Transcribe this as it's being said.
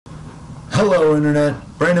Hello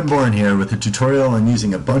Internet, Brandon Bourne here with a tutorial on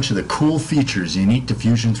using a bunch of the cool features unique to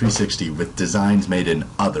Fusion 360 with designs made in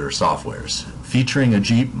other softwares, featuring a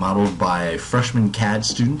Jeep modeled by a freshman CAD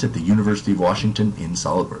student at the University of Washington in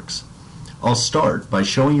Solidworks. I'll start by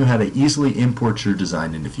showing you how to easily import your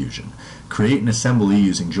design into Fusion, create an assembly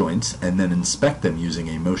using joints, and then inspect them using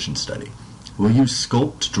a motion study. We'll use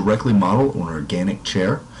Sculpt to directly model an organic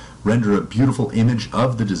chair, render a beautiful image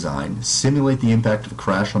of the design, simulate the impact of a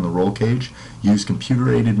crash on the roll cage, use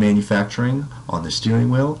computer-aided manufacturing on the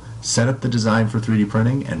steering wheel, set up the design for 3D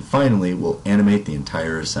printing, and finally we'll animate the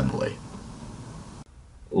entire assembly.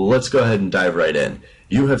 Let's go ahead and dive right in.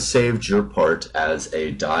 You have saved your part as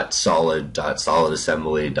a .solid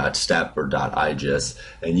assembly, .step, or .igis,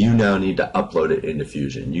 and you now need to upload it into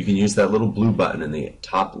Fusion. You can use that little blue button in the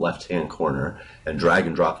top left-hand corner and drag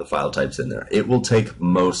and drop the file types in there. It will take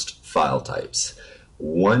most file types.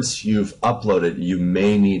 Once you've uploaded, you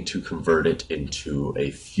may need to convert it into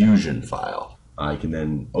a Fusion file. I can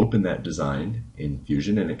then open that design in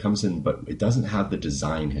Fusion, and it comes in, but it doesn't have the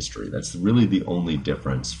design history. That's really the only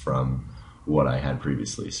difference from what I had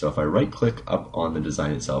previously. So if I right click up on the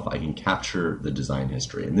design itself, I can capture the design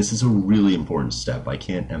history. And this is a really important step. I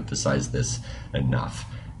can't emphasize this enough.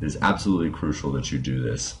 It is absolutely crucial that you do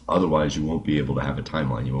this. Otherwise, you won't be able to have a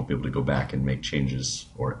timeline. You won't be able to go back and make changes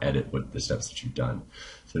or edit with the steps that you've done.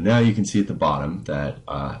 So now you can see at the bottom that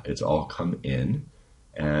it's all come in.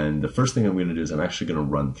 And the first thing I'm going to do is I'm actually going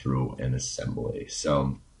to run through an assembly.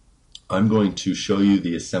 So I'm going to show you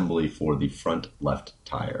the assembly for the front left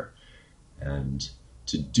tire. And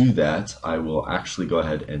to do that, I will actually go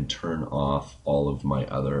ahead and turn off all of my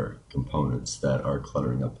other components that are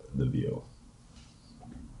cluttering up the view.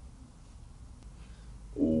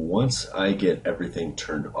 Once I get everything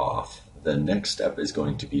turned off, the next step is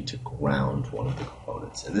going to be to ground one of the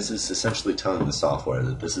components. And this is essentially telling the software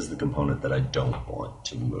that this is the component that I don't want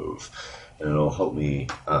to move. And it'll help me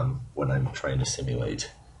when I'm trying to simulate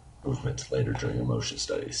movement later during a motion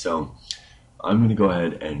study. So I'm going to go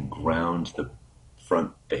ahead and ground the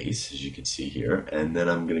front base, as you can see here, and then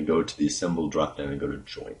I'm going to go to the Assemble drop-down and go to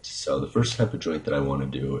Joint. So the first type of joint that I want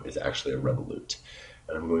to do is actually a revolute.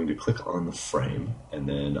 And I'm going to click on the frame, and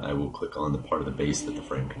then I will click on the part of the base that the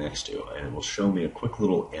frame connects to, and it will show me a quick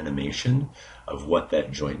little animation of what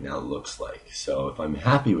that joint now looks like. So if I'm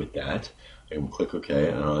happy with that, I can click OK,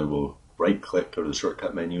 and I will right-click, go to the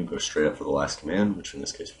shortcut menu, go straight up for the last command, which in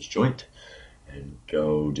this case was Joint, and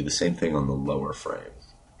go do the same thing on the lower frame.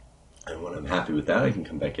 And when I'm happy with that, I can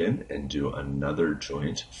come back in and do another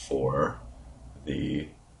joint for the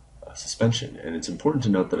suspension. And it's important to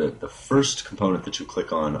note that the first component that you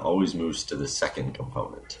click on always moves to the second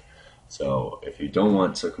component. So if you don't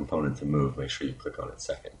want a component to move, make sure you click on it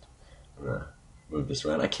second. I'm going to move this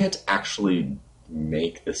around. I can't actually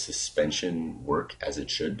make the suspension work as it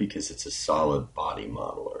should because it's a solid body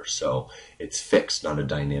modeler. So it's fixed, not a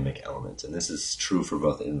dynamic element. And this is true for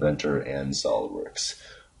both Inventor and Solidworks.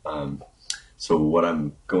 So what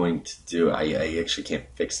I'm going to do, I actually can't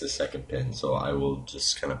fix the second pin, so I will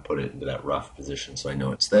just kind of put it into that rough position so I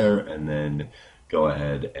know it's there, and then go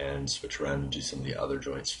ahead and switch around and do some of the other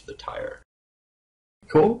joints for the tire.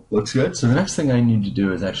 Cool, looks good. So the next thing I need to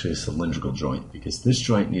do is actually a cylindrical joint, because this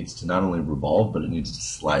joint needs to not only revolve, but it needs to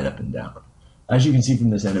slide up and down. As you can see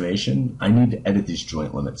from this animation, I need to edit these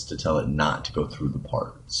joint limits to tell it not to go through the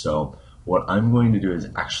part. So what I'm going to do is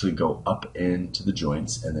actually go up into the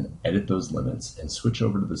joints and then edit those limits and switch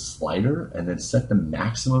over to the slider and then set the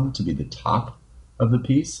maximum to be the top of the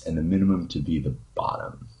piece and the minimum to be the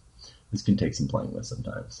bottom. This can take some playing with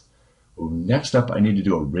sometimes. Next up, I need to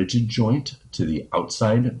do a rigid joint to the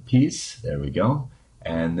outside piece. There we go.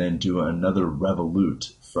 And then do another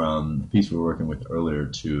revolute from the piece we were working with earlier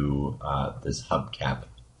to this hubcap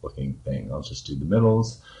looking thing. I'll just do the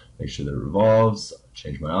middles, make sure that it revolves,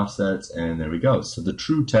 change my offsets, and there we go. So the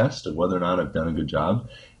true test of whether or not I've done a good job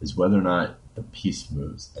is whether or not the piece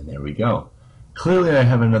moves, and there we go. Clearly I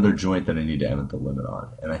have another joint that I need to edit the limit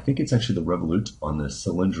on, and I think it's actually the revolute on the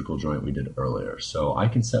cylindrical joint we did earlier. So I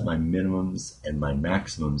can set my minimums and my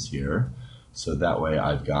maximums here, so that way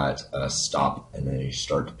I've got a stop and a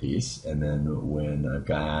start piece, and then when I've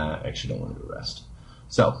got, I actually don't want to do rest.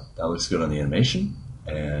 So that looks good on the animation,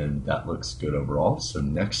 and that looks good overall. So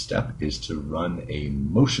next step is to run a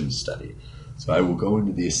motion study. So I will go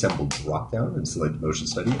into the Assemble drop-down and select Motion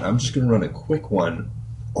Study. I'm just going to run a quick one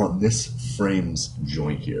on this frame's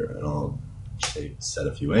joint here, and I'll set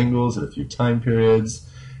a few angles at a few time periods,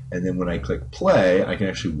 and then when I click play, I can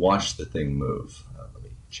actually watch the thing move. Let me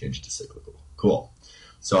change it to cyclical. Cool.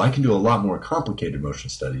 So I can do a lot more complicated motion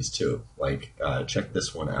studies too. Like check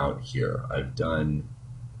this one out here. I've done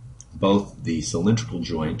both the cylindrical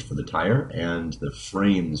joint for the tire and the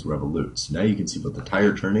frame's revolutes. Now you can see both the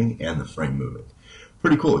tire turning and the frame moving.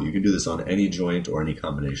 Pretty cool. You can do this on any joint or any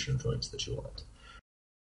combination of joints that you want.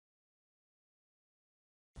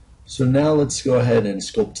 So now let's go ahead and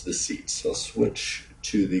sculpt the seat. So I'll switch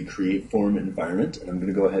to the create form environment, and I'm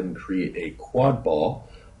going to go ahead and create a quad ball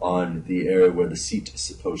on the area where the seat is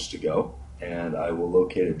supposed to go, and I will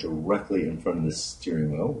locate it directly in front of the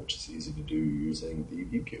steering wheel, which is easy to do using the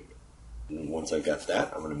view cube. And once I've got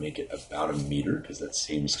that, I'm going to make it about 1 meter because that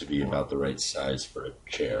seems to be about the right size for a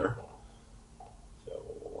chair. So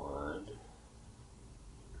 1.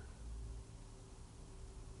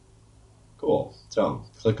 Cool. So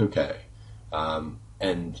click OK.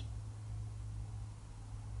 And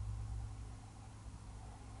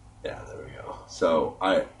yeah, there we go. So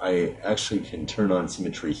I actually can turn on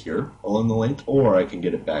symmetry here along the length, or I can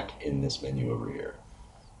get it back in this menu over here.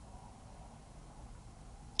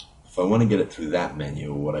 If I want to get it through that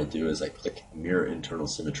menu, what I do is I click Mirror Internal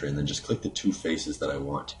Symmetry and then just click the 2 faces that I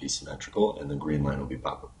want to be symmetrical, and the green line will be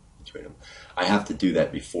popping between them. I have to do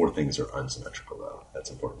that before things are unsymmetrical, though. That's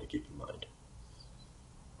important to keep in mind.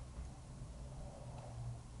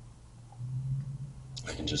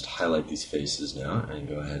 I can just highlight these faces now and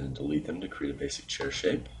go ahead and delete them to create a basic chair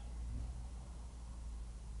shape.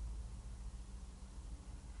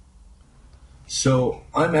 So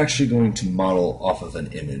I'm actually going to model off of an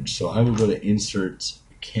image. So I will go to Insert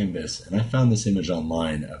Canvas, and I found this image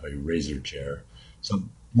online of a razor chair. So I'm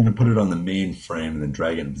going to put it on the main frame and then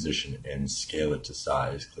drag it in position and scale it to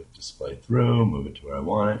size. Click Display Through, move it to where I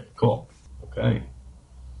want it. Cool. Okay.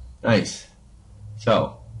 Nice.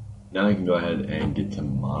 So now I can go ahead and get to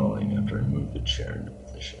modeling after I move the chair into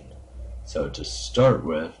position. So to start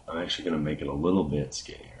with, I'm actually going to make it a little bit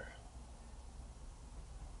skinnier.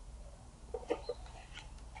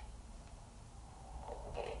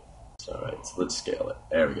 Alright, so let's scale it.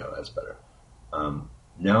 There we go, that's better.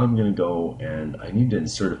 Now I'm going to go and I need to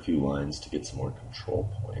insert a few lines to get some more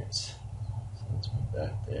control points. So let's put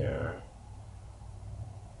that there.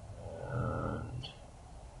 And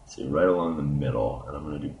see, right along the middle, and I'm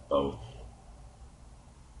going to do both.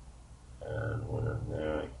 And when I'm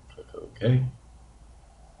there, I can click OK.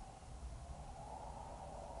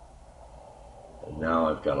 And now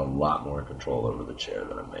I've got a lot more control over the chair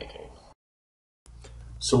that I'm making.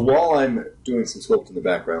 So while I'm doing some sculpt in the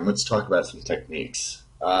background, let's talk about some techniques.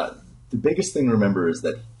 The biggest thing to remember is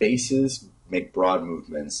that faces make broad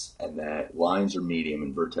movements and that lines are medium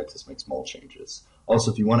and vertexes make small changes.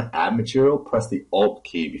 Also, if you want to add material, press the Alt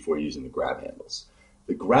key before using the grab handles.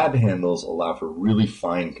 The grab handles allow for really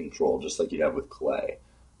fine control, just like you have with clay.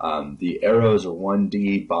 The arrows are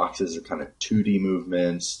 1D, boxes are kind of 2D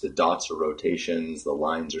movements, the dots are rotations, the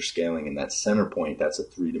lines are scaling, and that center point, that's a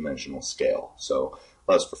 3-dimensional scale. So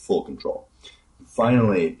allows for full control.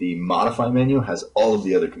 Finally, the Modify menu has all of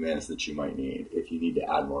the other commands that you might need. If you need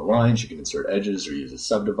to add more lines, you can insert edges or use a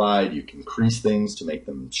subdivide. You can crease things to make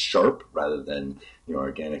them sharp rather than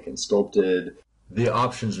organic and sculpted. The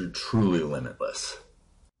options are truly limitless.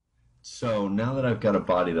 So now that I've got a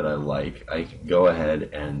body that I like, I can go ahead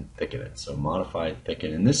and thicken it. So Modify,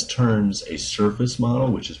 Thicken, and this turns a surface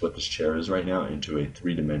model, which is what this chair is right now, into a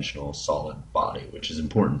 3-dimensional solid body, which is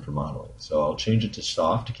important for modeling. So I'll change it to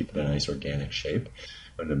soft to keep it a nice organic shape.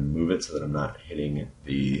 I'm going to move it so that I'm not hitting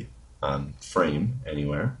the frame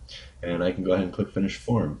anywhere. And I can go ahead and click Finish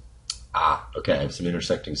Form. Okay, I have some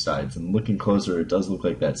intersecting sides, and looking closer, it does look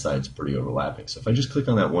like that side's pretty overlapping. So if I just click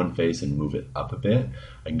on that one face and move it up a bit,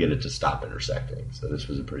 I can get it to stop intersecting. So this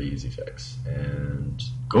was a pretty easy fix. And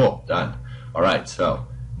cool, done. All right, so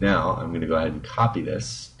now I'm going to go ahead and copy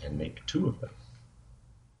this and make 2 of them.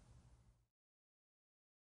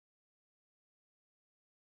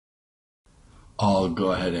 I'll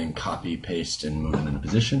go ahead and copy, paste, and move it into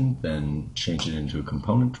position, then change it into a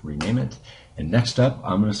component, rename it. And next up,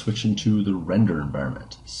 I'm going to switch into the render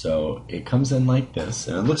environment. So it comes in like this,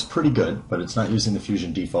 and it looks pretty good, but it's not using the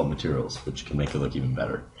Fusion default materials, which can make it look even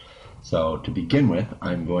better. So to begin with,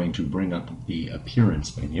 I'm going to bring up the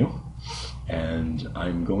Appearance menu, and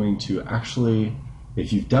I'm going to actually,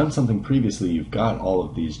 if you've done something previously, you've got all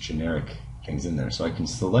of these generic things in there. So I can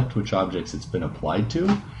select which objects it's been applied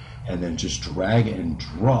to, and then just drag and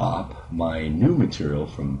drop my new material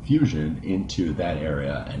from Fusion into that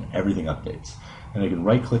area, and everything updates. And I can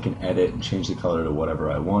right click and edit and change the color to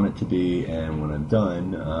whatever I want it to be, and when I'm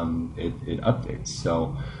done, it updates.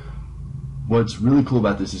 So what's really cool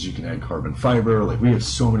about this is you can add carbon fiber. Like, we have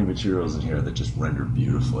so many materials in here that just render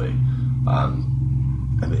beautifully.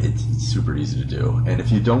 It's super easy to do. And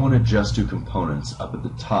if you don't want to just do components, up at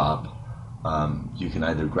the top, You can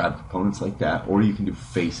either grab components like that, or you can do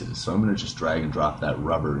faces. So I'm going to just drag and drop that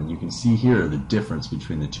rubber, and you can see here the difference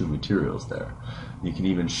between the two materials there. You can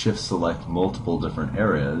even shift select multiple different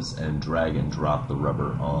areas and drag and drop the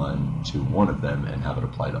rubber onto one of them and have it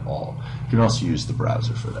apply to all. You can also use the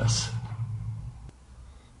browser for this.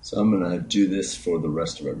 So I'm going to do this for the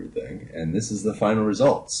rest of everything, and this is the final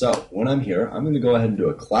result. So when I'm here, I'm going to go ahead and do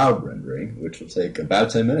a cloud rendering, which will take about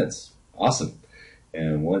 10 minutes. Awesome.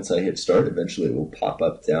 And once I hit start, eventually it will pop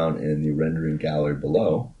up down in the rendering gallery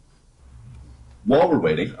below. While we're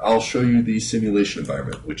waiting, I'll show you the simulation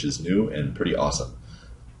environment, which is new and pretty awesome.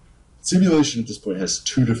 Simulation at this point has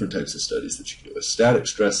two different types of studies that you can do, a static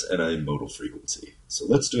stress and a modal frequency. So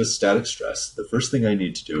let's do a static stress. The first thing I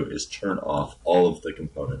need to do is turn off all of the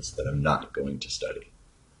components that I'm not going to study.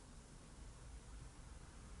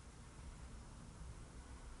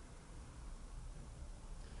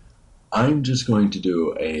 I'm just going to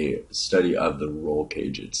do a study of the roll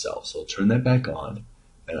cage itself. So I'll turn that back on,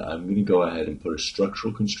 and I'm going to go ahead and put a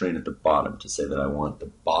structural constraint at the bottom to say that I want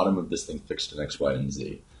the bottom of this thing fixed in X, Y, and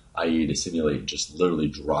Z, i.e. to simulate just literally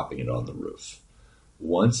dropping it on the roof.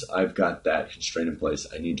 Once I've got that constraint in place,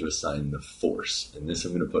 I need to assign the force. And this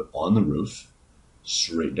I'm going to put on the roof,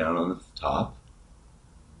 straight down on the top.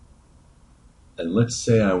 And let's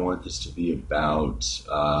say I want this to be about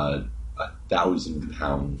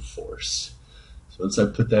 1,000-pound force. So once I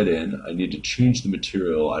put that in, I need to change the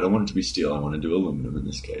material. I don't want it to be steel. I want to do aluminum in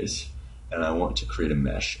this case. And I want to create a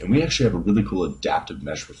mesh. And we actually have a really cool adaptive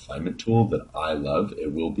mesh refinement tool that I love.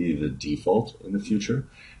 It will be the default in the future.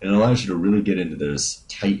 And it allows you to really get into those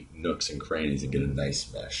tight nooks and crannies and get a nice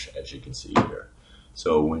mesh, as you can see here.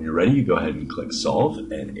 So when you're ready, you go ahead and click solve,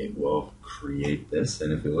 and it will create this.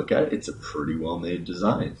 And if you look at it, it's a pretty well-made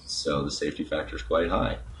design. So the safety factor is quite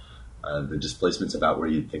high. The displacement's about where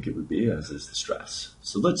you'd think it would be, as is the stress.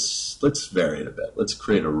 So let's vary it a bit. Let's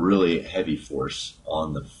create a really heavy force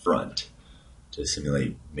on the front to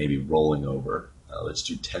simulate maybe rolling over. Let's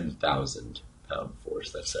do 10,000-pound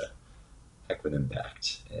force. That's a heck of an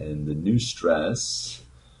impact. And the new stress,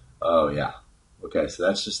 oh yeah. Okay, so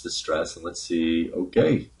that's just the stress, and let's see,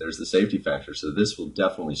 okay, there's the safety factor. So this will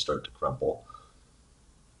definitely start to crumple.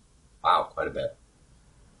 Wow, quite a bit.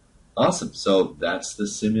 Awesome, so that's the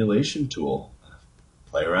simulation tool.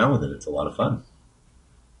 Play around with it, it's a lot of fun.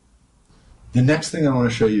 The next thing I want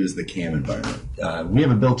to show you is the CAM environment. We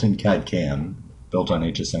have a built-in CAD CAM built on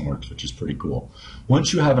HSMWorks, which is pretty cool.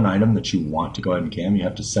 Once you have an item that you want to go ahead and CAM, you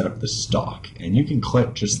have to set up the stock. And you can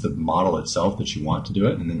click just the model itself that you want to do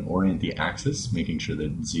it, and then orient the axis, making sure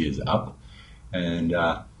that Z is up. And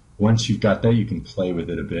once you've got that, you can play with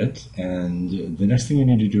it a bit. And the next thing you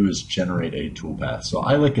need to do is generate a toolpath. So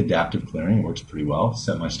I like adaptive clearing. It works pretty well.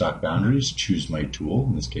 Set my stock boundaries, choose my tool,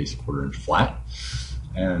 in this case, 1/4 inch flat.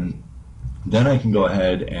 And then I can go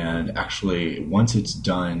ahead and actually, once it's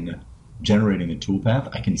done generating the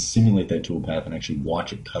toolpath, I can simulate that toolpath and actually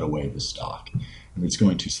watch it cut away the stock. If it's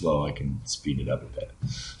going too slow, I can speed it up a bit.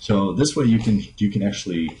 So this way you can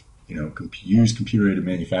actually use computer-aided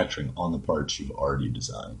manufacturing on the parts you've already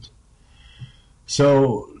designed.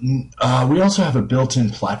 So we also have a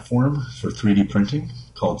built-in platform for 3D printing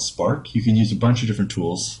called Spark. You can use a bunch of different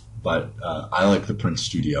tools, but I like the Print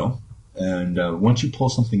Studio. And once you pull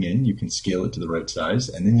something in, you can scale it to the right size,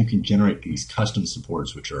 and then you can generate these custom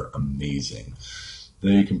supports, which are amazing.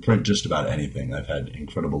 They can print just about anything. I've had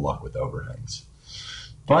incredible luck with overhangs.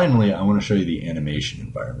 Finally, I want to show you the animation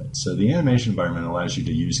environment. So the animation environment allows you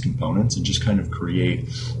to use components and just kind of create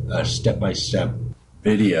a step-by-step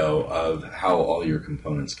video of how all your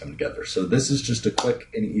components come together. So this is just a quick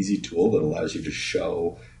and easy tool that allows you to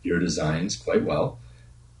show your designs quite well.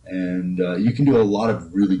 And you can do a lot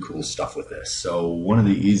of really cool stuff with this. So one of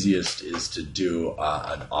the easiest is to do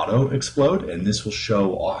an auto explode, and this will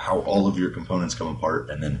show how all of your components come apart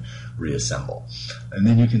and then reassemble. And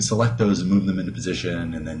then you can select those and move them into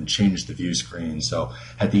position and then change the view screen. So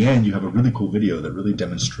at the end, you have a really cool video that really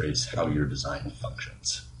demonstrates how your design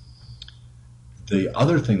functions. The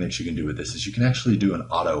other thing that you can do with this is you can actually do an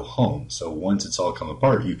auto home. So once it's all come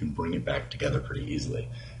apart, you can bring it back together pretty easily.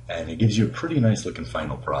 And it gives you a pretty nice looking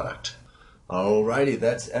final product. Alrighty,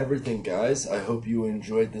 that's everything, guys. I hope you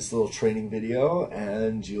enjoyed this little training video,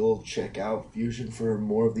 and you'll check out Fusion for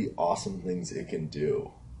more of the awesome things it can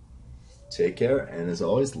do. Take care, and as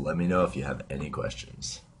always, let me know if you have any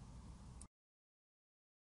questions.